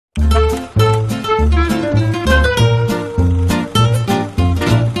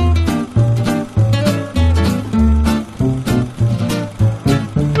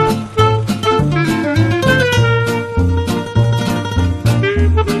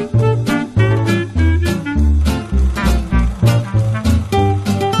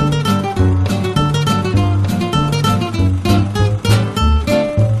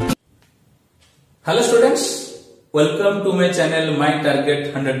my channel my target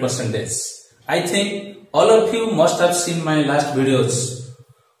 100%. I think all of you must have seen my last videos,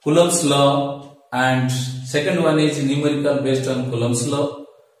 Coulomb's law, and second one is numerical based on Coulomb's law.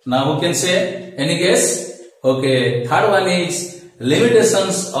 Now who can say? Any guess? Okay, third one is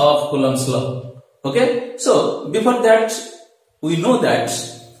limitations of Coulomb's law. Okay, so before that we know that,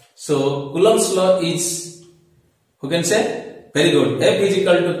 so Coulomb's law is, who can say? Very good. F is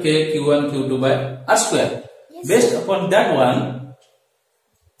equal to K Q1 Q2 by R square. Yes, based upon that one,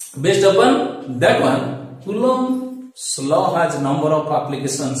 Coulomb's law has number of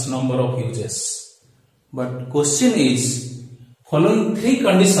applications, number of uses. But question is, following three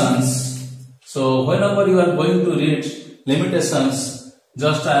conditions. So whenever you are going to read limitations,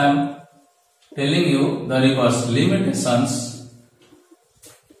 just I am telling you the reverse. Limitations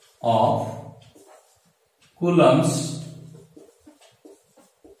of Coulomb's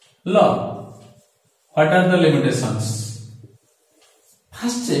law. What are the limitations?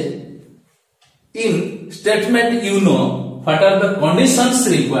 First, in statement you know what are the conditions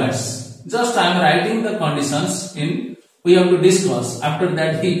required. Just I am writing the conditions in, we have to discuss. After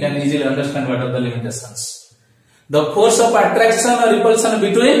that he can easily understand what are the limitations. The force of attraction or repulsion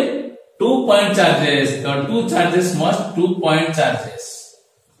between 2 point charges. The two charges must 2 point charges.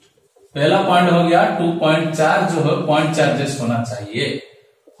 पहला point हो गया 2 point charge जो है point charges होना चाहिए.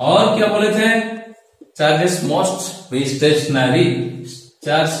 और क्या बोले थे? Charges must be stationery.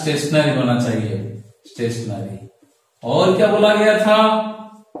 Charge stationery होना चाहिए, स्टेशनरी. और क्या बोला गया था?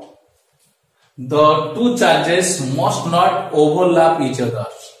 The two charges must not overlap each other.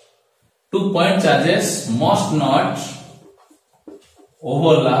 2 point charges must not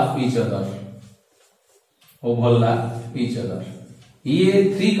overlap each other. Overlap each other. ये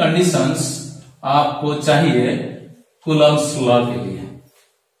 3 conditions आपको चाहिए Coulomb's law के लिए.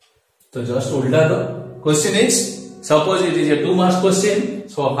 तो जस्ट उल्टा दो. Question is, suppose it is a 2 marks question.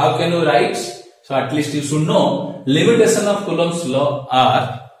 So how can you write? So at least you should know limitation of Coulomb's law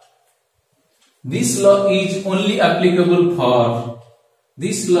are, this law is only applicable for,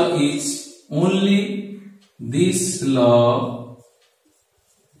 this law is only, this law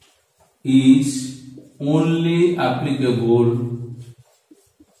is only applicable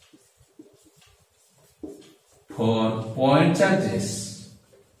for point charges.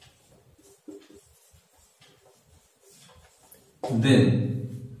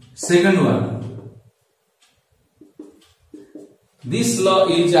 Then second one, this law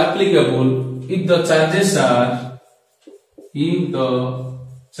is applicable if the charges are, if the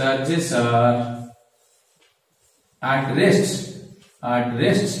charges are at rest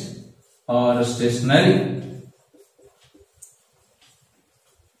or stationary.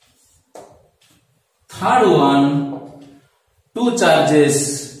 Third one, 2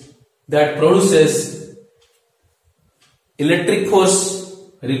 charges that produces electric force,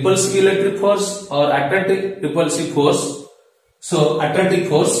 repulsive electric force or attractive repulsive force. So attractive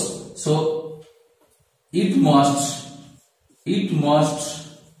force, so it must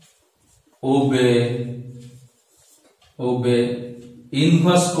obey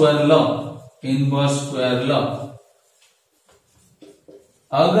inverse square law.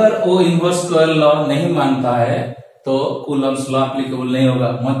 अगर वो inverse square law नहीं मानता है तो Coulomb's law applicable नहीं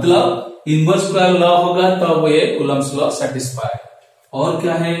होगा. मतलब inverse square law होगा तो ये Coulomb's law सेटिस्फाई. और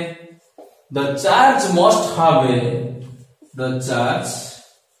क्या है? The charge must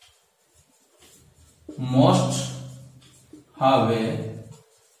have a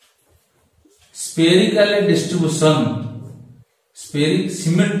spherically distribution,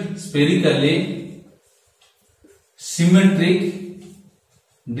 spherically symmetric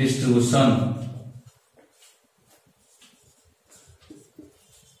distribution.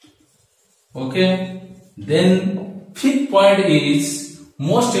 Okay, then fifth point is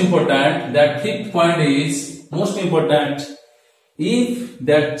most important. That fifth point is most important. If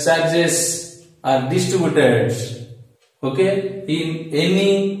that charges are distributed, okay, in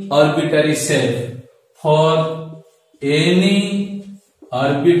any arbitrary shape, for any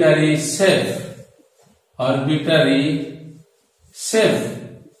arbitrary shape,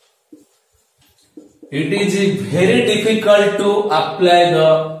 it is very difficult to apply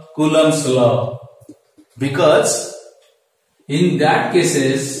the Coulomb's law, because in that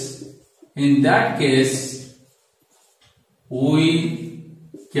case we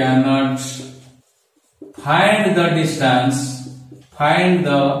cannot find the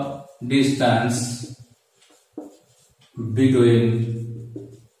distance between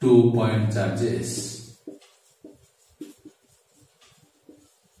 2 point charges.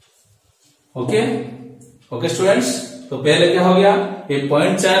 Okay students, तो पहले क्या हो गया? ये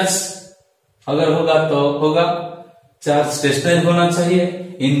point charge अगर होगा तो होगा, चार्ज स्टेशनरी होना चाहिए,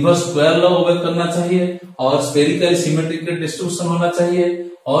 इनवर्स स्क्वायर लॉ ओबे करना चाहिए और स्फेरिकल सिमेट्रिकल डिस्ट्रीब्यूशन होना चाहिए।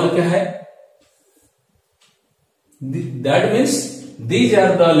 और क्या है, that means these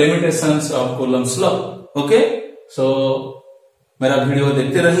are the limitations of Coulomb's law. Okay, सो मेरा वीडियो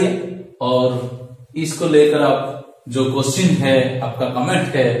देखते रहिए और इसको लेकर आप जो क्वेश्चन है, आपका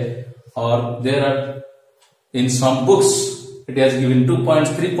कमेंट है, और there are in some books it has given 2 points,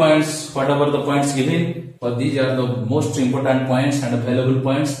 3 points, whatever the points given, but these are the most important points and valuable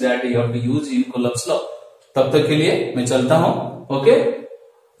points that you have to use in Coulomb's law। तब तक के लिए मैं चलता हूं। Okay,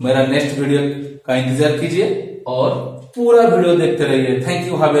 मेरा next video का इंतजार कीजिए और पूरा वीडियो देखते रहिए। Thank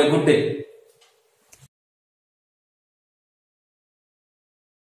you, have a good day.